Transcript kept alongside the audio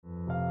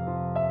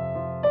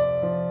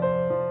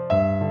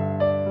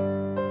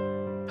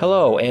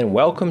Hello and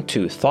welcome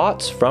to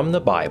Thoughts from the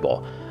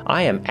Bible.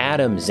 I am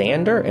Adam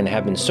Zander and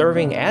have been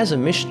serving as a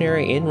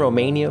missionary in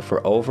Romania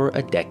for over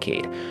a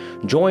decade.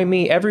 Join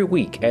me every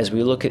week as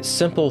we look at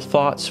simple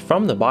thoughts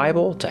from the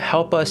Bible to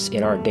help us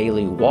in our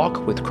daily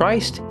walk with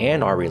Christ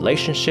and our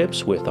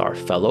relationships with our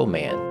fellow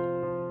man.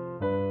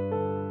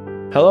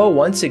 Hello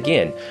once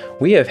again.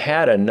 We have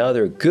had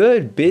another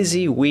good,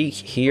 busy week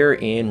here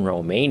in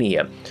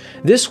Romania.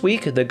 This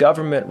week, the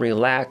government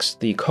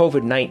relaxed the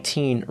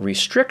COVID-19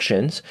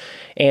 restrictions,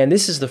 and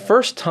this is the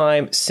first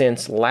time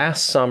since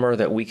last summer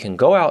that we can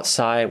go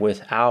outside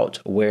without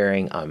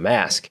wearing a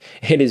mask.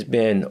 It has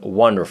been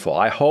wonderful.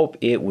 I hope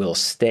it will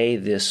stay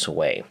this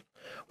way.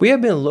 We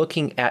have been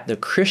looking at the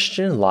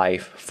Christian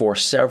life for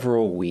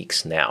several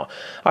weeks now.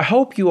 I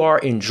hope you are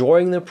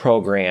enjoying the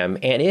program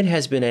and it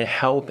has been a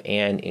help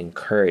and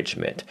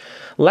encouragement.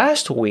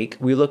 Last week,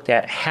 we looked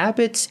at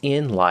habits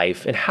in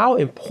life and how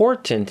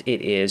important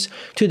it is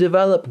to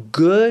develop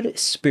good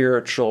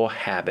spiritual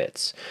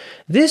habits.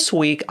 This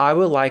week, I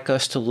would like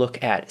us to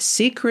look at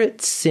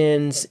secret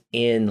sins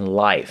in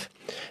life.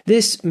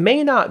 This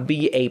may not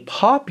be a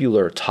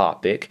popular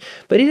topic,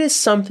 but it is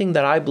something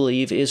that I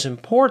believe is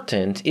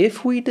important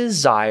if we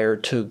desire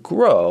to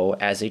grow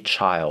as a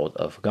child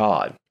of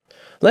God.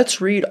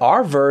 Let's read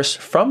our verse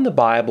from the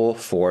Bible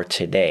for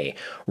today.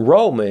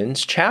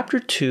 Romans chapter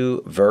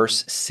 2,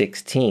 verse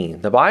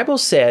 16. The Bible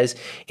says,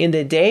 "In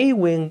the day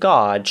when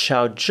God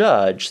shall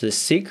judge the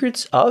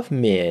secrets of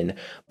men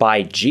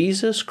by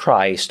Jesus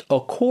Christ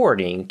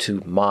according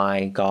to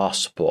my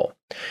gospel."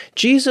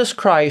 Jesus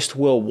Christ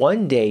will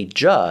one day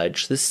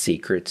judge the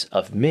secrets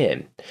of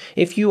men.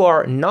 If you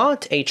are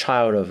not a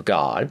child of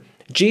God,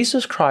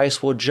 Jesus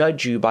Christ will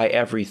judge you by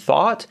every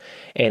thought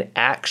and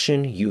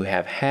action you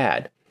have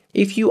had.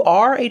 If you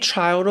are a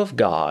child of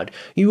God,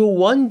 you will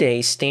one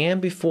day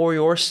stand before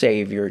your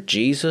Savior,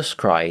 Jesus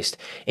Christ,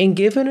 and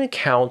give an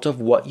account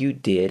of what you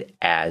did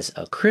as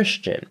a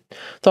Christian.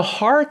 The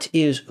heart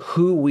is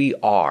who we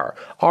are.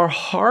 Our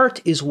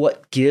heart is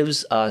what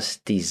gives us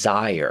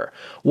desire.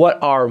 What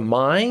our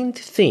mind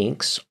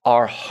thinks,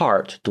 our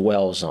heart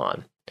dwells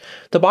on.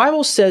 The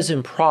Bible says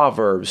in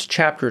Proverbs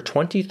chapter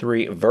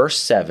 23, verse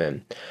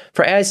 7,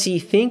 "For as he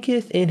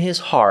thinketh in his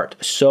heart,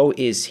 so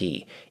is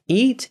he.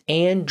 Eat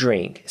and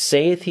drink,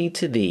 saith he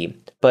to thee,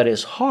 but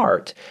his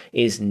heart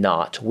is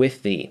not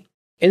with thee."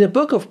 In the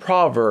book of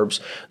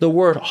Proverbs, the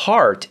word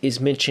heart is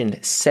mentioned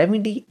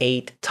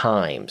 78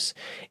 times.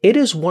 It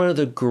is one of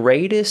the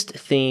greatest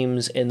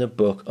themes in the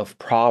book of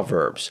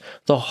Proverbs.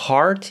 The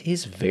heart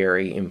is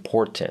very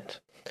important.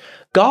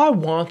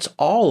 God wants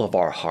all of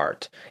our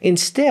heart.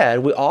 Instead,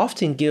 we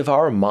often give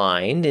our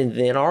mind and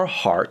then our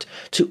heart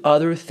to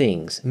other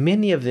things,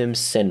 many of them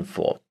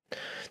sinful.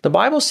 The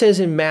Bible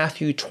says in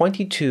Matthew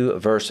 22,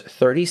 verse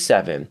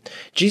 37,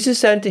 Jesus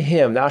said to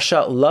him, "Thou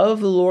shalt love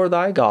the Lord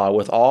thy God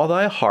with all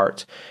thy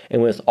heart,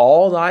 and with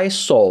all thy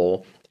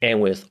soul, and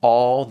with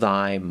all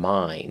thy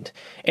mind."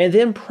 And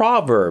then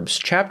Proverbs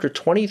chapter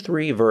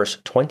 23, verse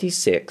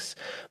 26,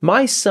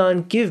 "My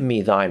son, give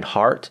me thine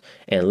heart,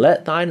 and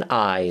let thine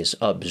eyes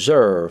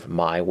observe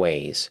my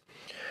ways."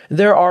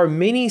 There are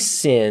many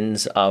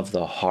sins of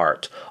the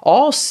heart.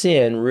 All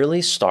sin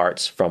really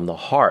starts from the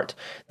heart.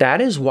 That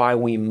is why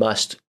we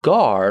must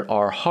guard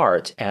our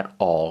heart at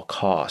all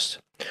costs.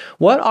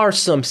 What are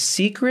some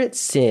secret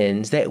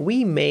sins that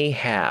we may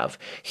have?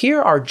 Here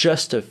are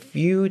just a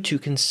few to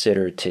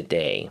consider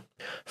today.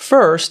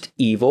 First,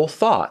 evil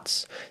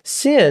thoughts.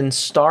 Sin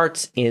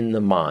starts in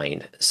the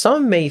mind.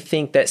 Some may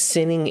think that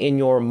sinning in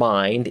your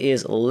mind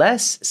is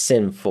less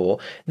sinful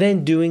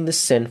than doing the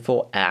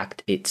sinful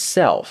act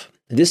itself.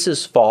 This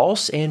is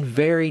false and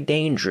very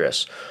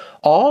dangerous.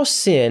 All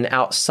sin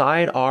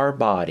outside our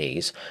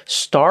bodies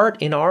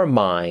start in our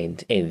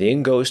mind and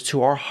then goes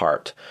to our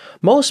heart.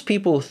 Most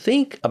people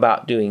think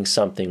about doing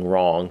something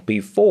wrong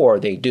before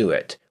they do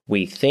it.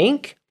 We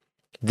think,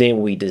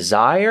 then we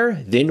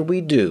desire, then we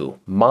do.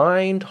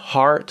 Mind,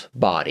 heart,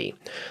 body.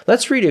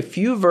 Let's read a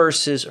few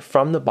verses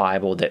from the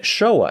Bible that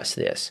show us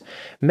this.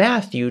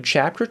 Matthew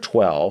chapter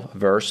 12,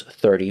 verse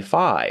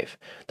 35.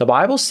 The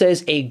Bible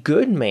says, "A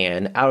good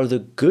man out of the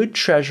good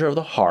treasure of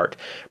the heart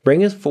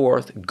bringeth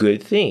forth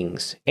good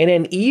things, and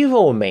an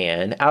evil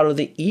man out of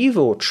the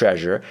evil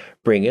treasure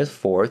bringeth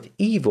forth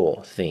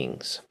evil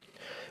things."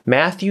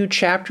 Matthew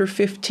chapter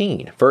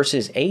 15,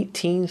 verses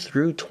 18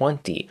 through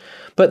 20.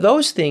 "But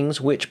those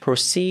things which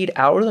proceed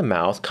out of the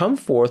mouth come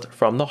forth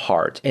from the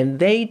heart, and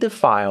they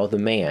defile the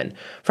man.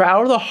 For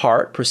out of the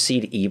heart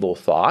proceed evil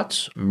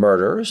thoughts,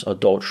 murders,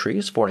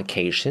 adulteries,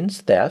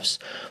 fornications, thefts,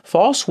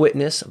 false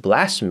witness,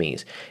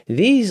 blasphemies.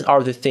 These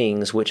are the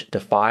things which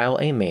defile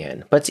a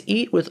man. But to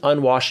eat with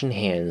unwashen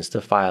hands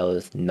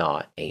defileth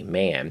not a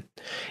man."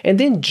 And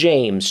then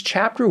James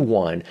chapter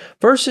 1,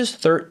 verses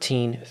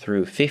 13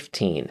 through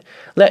 15.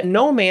 Let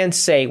no man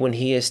say when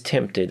he is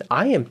tempted,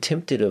 I am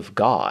tempted of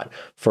God.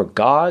 For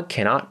God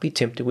cannot be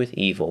tempted with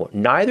evil,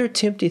 neither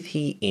tempteth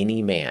he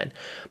any man.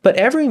 But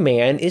every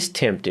man is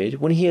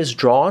tempted when he is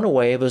drawn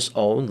away of his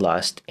own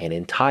lust and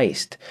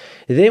enticed.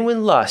 Then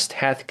when lust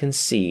hath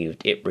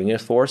conceived, it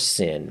bringeth forth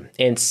sin.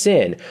 And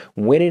sin,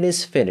 when it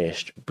is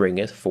finished,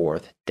 bringeth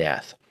forth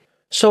death.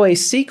 So a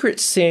secret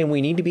sin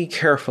we need to be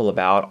careful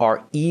about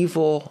are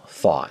evil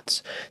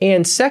thoughts.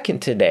 And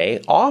second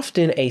today,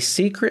 often a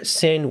secret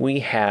sin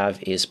we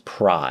have is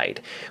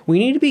pride. We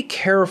need to be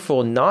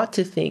careful not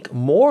to think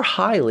more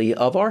highly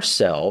of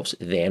ourselves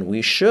than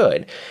we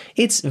should.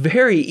 It's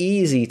very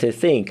easy to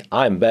think,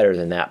 I'm better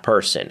than that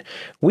person.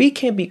 We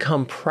can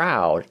become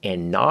proud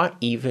and not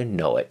even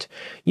know it.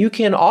 You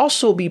can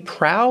also be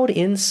proud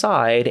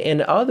inside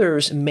and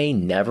others may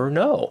never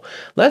know.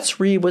 Let's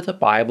read what the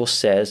Bible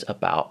says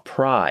about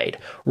pride.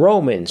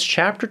 Romans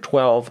chapter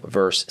 12,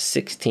 verse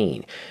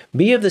 16.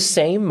 Be of the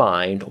same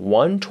mind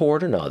one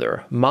toward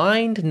another.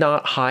 Mind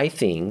not high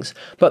things,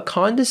 but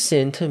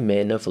condescend to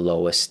men of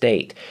low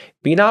estate.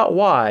 Be not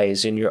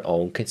wise in your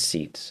own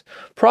conceits.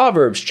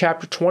 Proverbs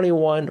chapter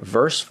 21,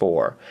 verse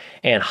 4.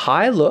 And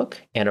high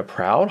look and a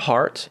proud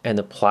heart and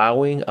the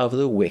plowing of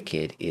the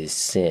wicked is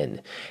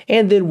sin.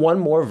 And then one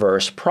more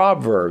verse,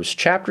 Proverbs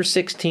chapter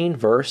 16,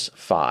 verse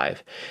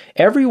 5.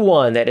 Every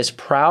one that is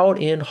proud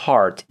in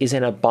heart is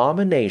an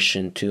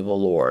abomination to the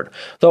Lord.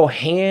 Though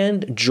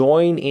hand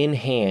join in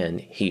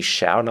hand, he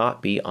shall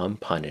not be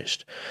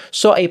unpunished.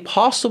 So a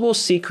possible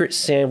secret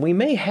sin we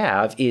may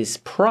have is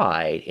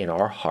pride in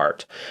our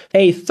heart.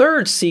 A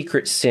third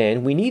secret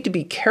sin we need to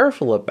be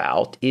careful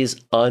about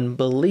is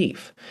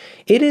unbelief.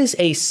 It is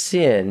a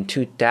sin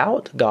to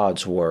doubt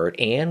God's word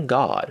and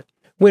God.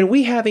 When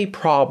we have a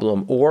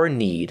problem or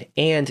need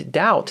and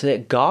doubt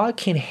that God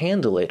can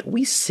handle it,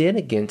 we sin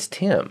against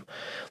Him.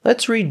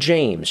 Let's read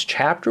James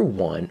chapter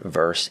 1,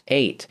 verse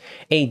 8.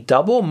 A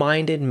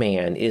double-minded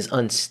man is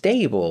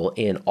unstable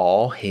in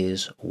all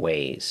his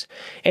ways.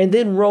 And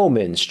then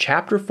Romans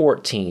chapter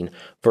 14,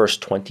 verse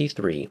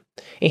 23.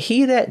 And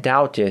he that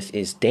doubteth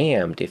is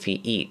damned if he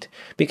eat,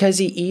 because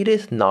he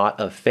eateth not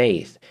of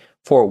faith.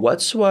 For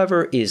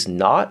whatsoever is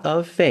not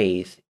of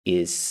faith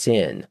is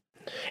sin.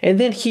 And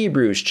then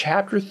Hebrews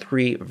chapter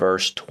 3,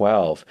 verse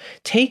 12.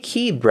 Take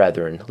heed,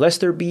 brethren, lest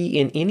there be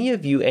in any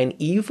of you an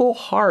evil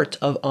heart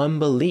of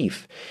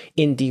unbelief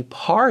in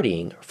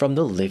departing from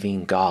the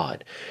living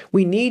God.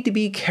 We need to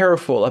be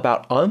careful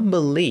about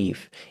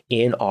unbelief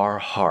in our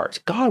heart.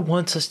 God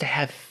wants us to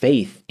have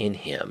faith in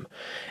Him.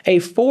 A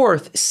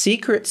fourth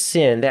secret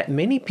sin that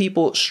many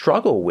people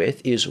struggle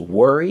with is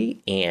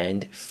worry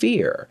and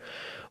fear.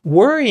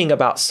 Worrying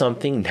about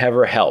something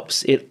never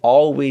helps. It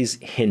always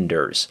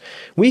hinders.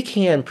 We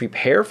can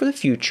prepare for the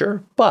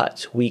future,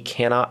 but we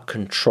cannot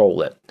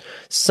control it.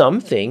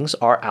 Some things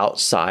are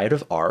outside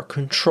of our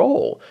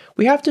control.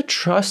 We have to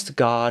trust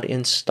God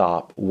and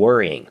stop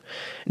worrying.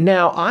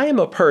 Now, I am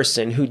a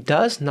person who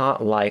does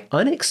not like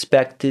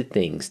unexpected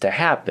things to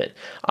happen.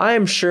 I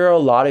am sure a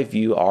lot of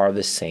you are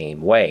the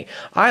same way.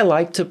 I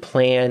like to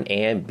plan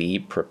and be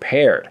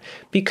prepared.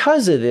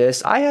 Because of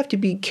this, I have to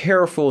be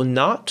careful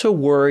not to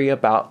worry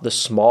about the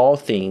small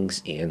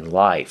things in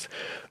life.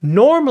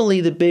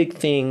 Normally, the big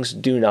things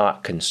do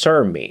not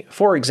concern me.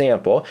 For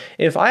example,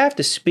 if I have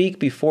to speak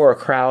before a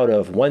crowd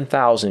of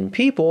 1,000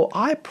 people,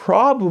 I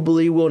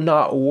probably will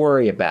not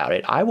worry about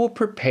it. I will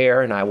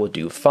prepare and I will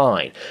do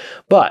fine.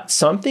 But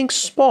something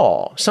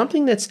small,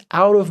 something that's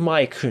out of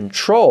my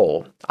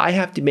control, I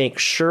have to make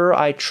sure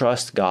I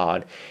trust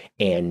God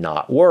and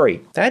not worry.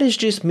 That is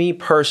just me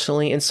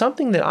personally and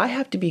something that I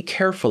have to be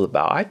careful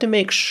about. I have to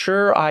make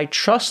sure I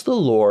trust the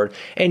Lord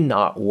and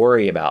not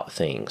worry about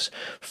things.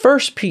 1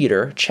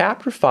 Peter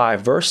chapter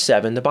 5 verse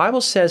 7, the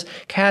Bible says,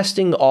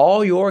 casting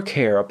all your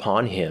care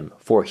upon Him,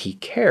 for He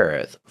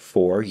careth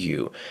for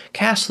you.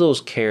 Cast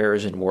those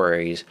cares and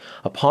worries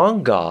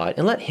upon God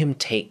and let Him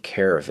take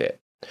care of it.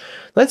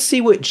 Let's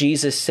see what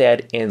Jesus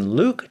said in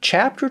Luke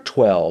chapter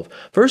 12,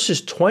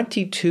 verses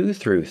 22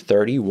 through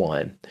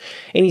 31.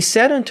 And He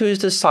said unto His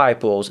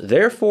disciples,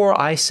 Therefore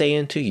I say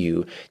unto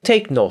you,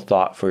 take no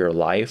thought for your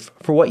life,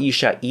 for what ye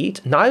shall eat,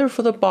 neither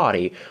for the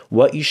body,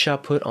 what ye shall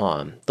put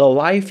on. The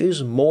life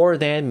is more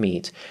than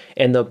meat,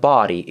 and the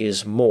body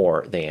is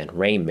more than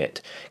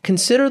raiment.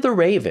 Consider the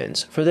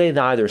ravens, for they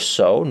neither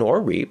sow nor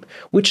reap,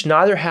 which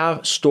neither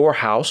have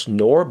storehouse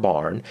nor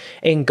barn,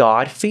 and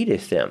God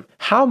feedeth them.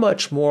 How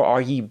much more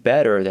are ye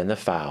better than the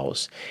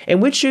fowls?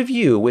 And which of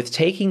you, with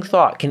taking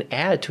thought, can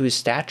add to his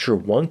stature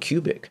 1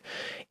 cubit?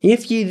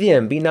 If ye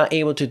then be not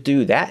able to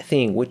do that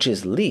thing which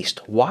is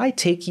least, why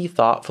take ye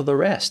thought for the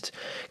rest?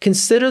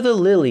 Consider the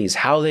lilies,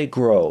 how they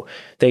grow.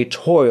 They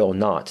toil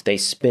not, they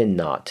spin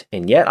not.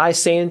 And yet I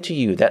say unto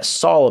you that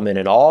Solomon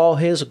in all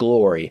his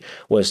glory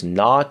was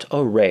not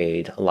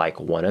arrayed like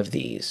one of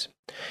these.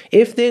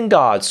 If then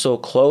God so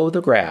clothe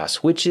the grass,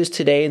 which is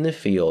today in the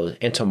field,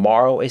 and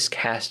tomorrow is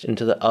cast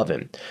into the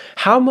oven,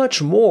 how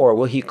much more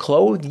will he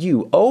clothe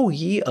you, O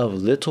ye of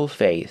little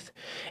faith?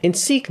 And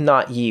seek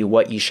not ye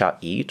what ye shall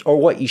eat, or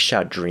what ye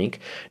shall drink,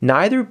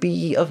 neither be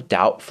ye of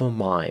doubtful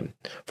mind.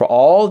 For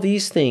all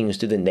these things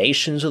do the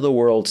nations of the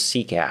world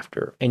seek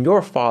after, and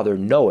your Father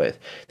knoweth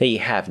that ye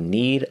have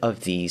need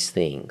of these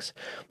things.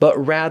 But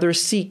rather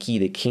seek ye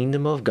the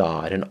kingdom of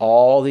God, and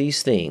all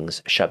these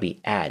things shall be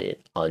added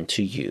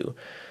unto you.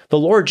 The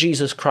Lord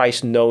Jesus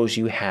Christ knows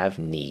you have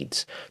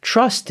needs.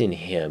 Trust in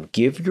Him.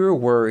 Give your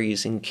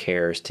worries and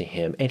cares to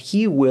Him, and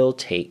He will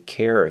take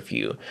care of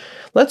you.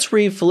 Let's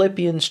read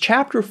Philippians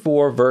chapter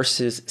 4,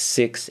 verses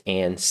 6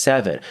 and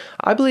 7.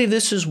 I believe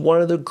this is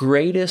one of the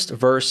greatest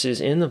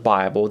verses in the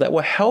Bible that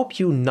will help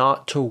you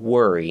not to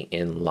worry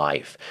in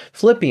life.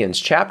 Philippians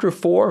chapter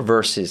 4,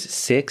 verses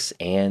 6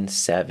 and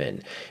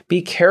 7.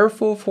 Be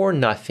careful for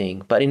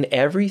nothing, but in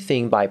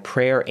everything by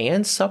prayer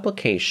and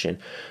supplication,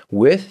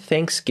 with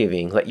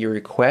thanksgiving, let your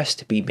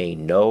request be made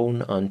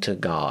known unto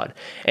God.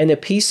 And the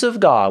peace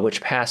of God,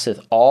 which passeth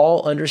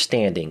all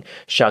understanding,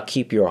 shall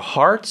keep your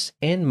hearts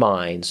and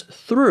minds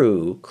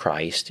through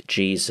Christ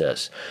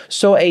Jesus.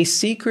 So a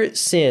secret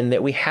sin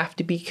that we have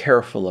to be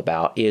careful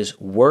about is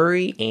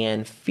worry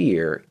and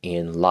fear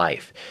in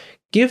life.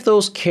 Give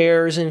those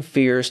cares and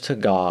fears to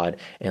God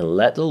and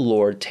let the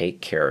Lord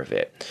take care of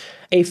it.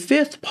 A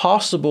fifth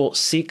possible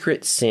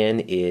secret sin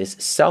is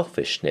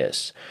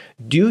selfishness.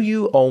 Do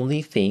you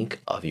only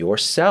think of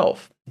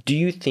yourself? Do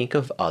you think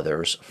of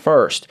others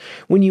first?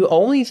 When you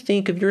only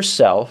think of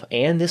yourself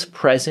and this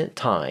present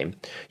time,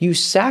 you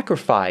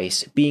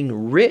sacrifice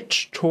being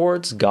rich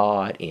towards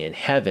God in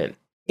heaven.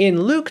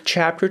 In Luke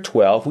chapter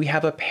 12, we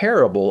have a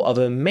parable of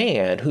a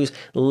man who's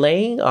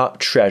laying up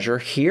treasure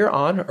here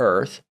on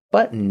earth,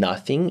 but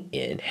nothing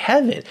in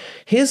heaven.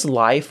 His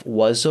life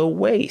was a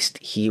waste.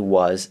 He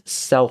was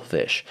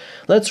selfish.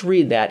 Let's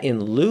read that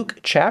in Luke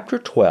chapter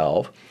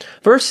 12,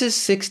 verses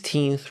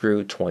 16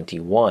 through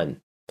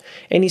 21.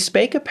 And he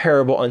spake a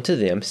parable unto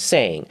them,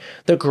 saying,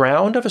 The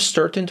ground of a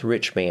certain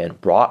rich man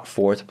brought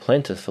forth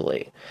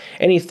plentifully.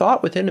 And he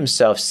thought within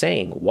himself,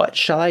 saying, What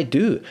shall I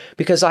do?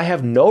 Because I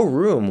have no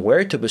room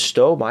where to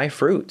bestow my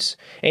fruits.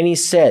 And he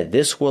said,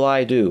 This will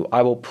I do.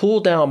 I will pull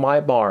down my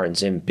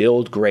barns and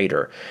build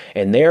greater.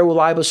 And there will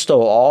I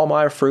bestow all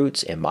my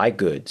fruits and my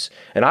goods.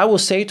 And I will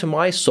say to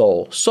my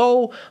soul,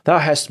 Soul, thou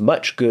hast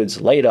much goods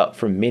laid up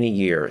for many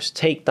years.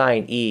 Take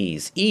thine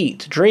ease,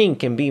 eat,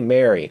 drink, and be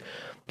merry.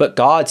 But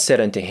God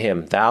said unto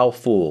him, Thou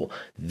fool,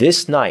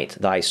 this night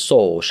thy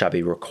soul shall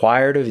be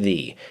required of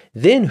thee.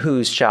 Then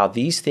whose shall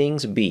these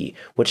things be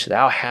which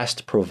thou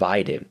hast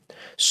provided?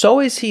 So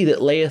is he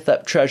that layeth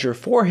up treasure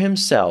for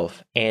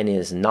himself, and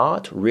is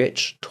not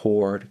rich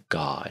toward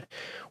God.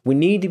 We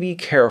need to be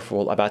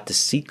careful about the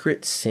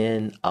secret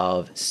sin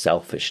of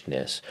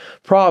selfishness.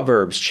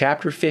 Proverbs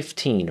chapter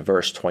 15,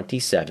 verse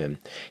 27.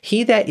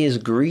 He that is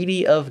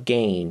greedy of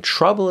gain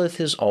troubleth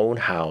his own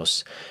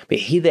house, but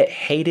he that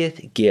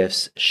hateth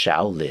gifts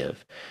shall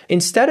live.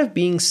 Instead of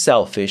being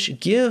selfish,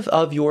 give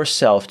of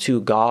yourself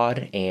to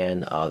God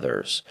and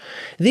others.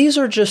 These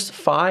are just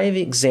 5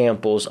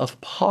 examples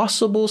of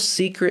possible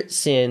secret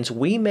sins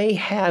we may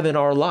have in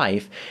our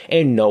life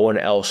and no one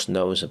else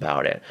knows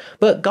about it.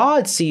 But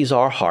God sees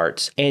our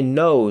hearts and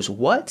knows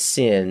what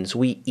sins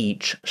we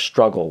each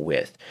struggle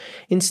with.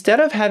 Instead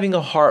of having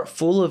a heart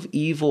full of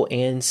evil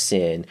and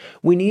sin,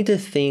 we need to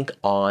think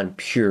on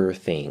pure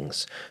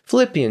things.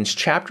 Philippians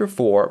chapter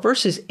 4,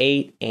 verses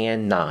 8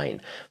 and 9.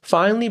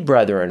 Finally,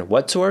 brethren,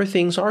 whatsoever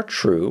things are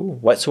true,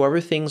 whatsoever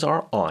things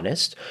are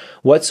honest,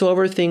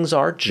 whatsoever things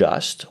are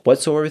just,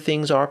 whatsoever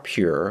things are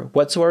pure,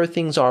 whatsoever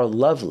things are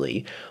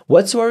lovely,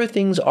 whatsoever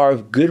things are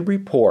of good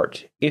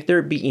report, if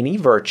there be any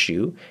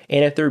virtue,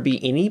 and if there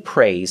be any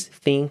praise,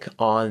 think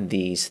on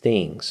these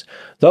things.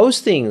 Those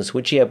things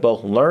which ye have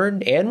both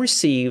learned and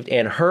received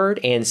and heard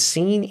and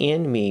seen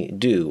in me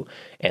do,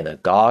 and the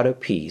God of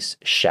peace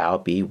shall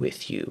be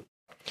with you.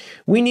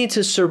 We need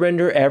to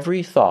surrender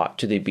every thought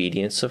to the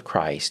obedience of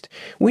Christ.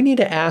 We need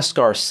to ask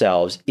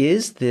ourselves,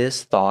 is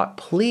this thought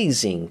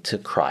pleasing to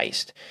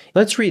Christ?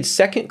 Let's read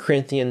 2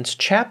 Corinthians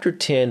chapter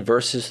 10,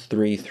 verses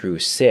 3 through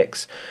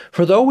 6.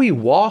 For though we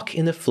walk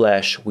in the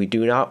flesh, we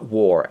do not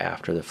war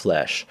after the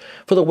flesh.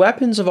 For the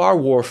weapons of our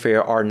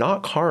warfare are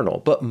not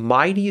carnal, but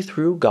mighty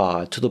through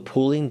God to the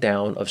pulling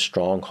down of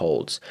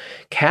strongholds,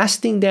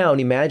 casting down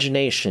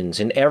imaginations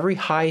and every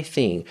high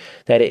thing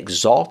that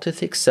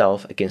exalteth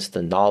itself against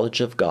the knowledge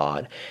of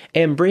God,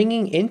 and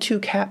bringing into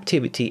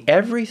captivity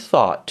every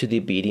thought to the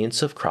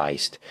obedience of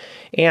Christ,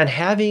 and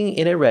having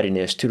in a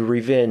readiness to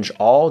revenge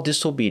all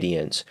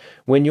disobedience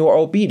when your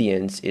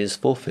obedience is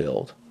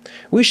fulfilled.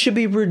 We should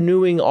be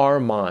renewing our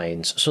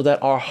minds so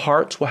that our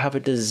hearts will have a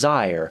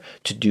desire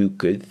to do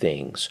good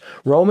things.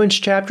 Romans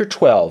chapter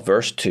 12,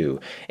 verse 2,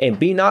 And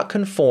be not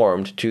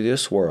conformed to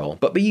this world,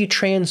 but be ye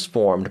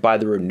transformed by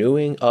the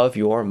renewing of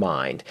your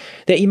mind,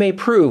 that ye may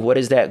prove what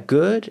is that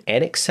good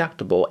and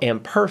acceptable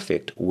and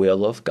perfect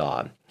will of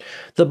God.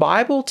 The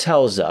Bible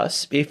tells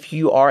us, if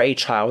you are a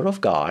child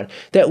of God,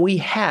 that we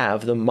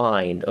have the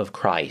mind of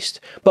Christ,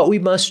 but we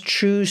must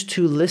choose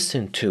to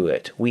listen to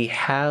it. We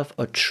have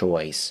a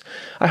choice.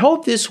 I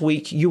hope this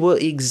week you will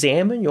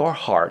examine your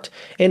heart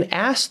and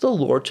ask the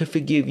Lord to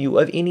forgive you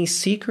of any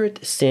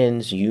secret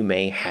sins you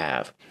may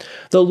have.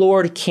 The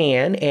Lord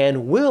can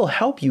and will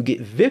help you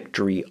get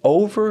victory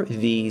over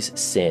these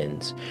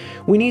sins.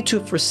 We need to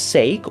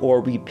forsake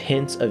or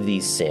repent of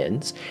these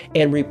sins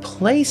and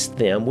replace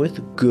them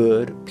with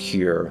good,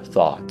 pure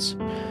thoughts.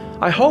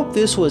 I hope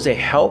this was a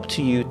help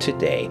to you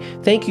today.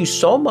 Thank you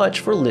so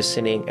much for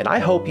listening, and I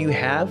hope you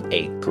have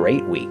a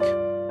great week.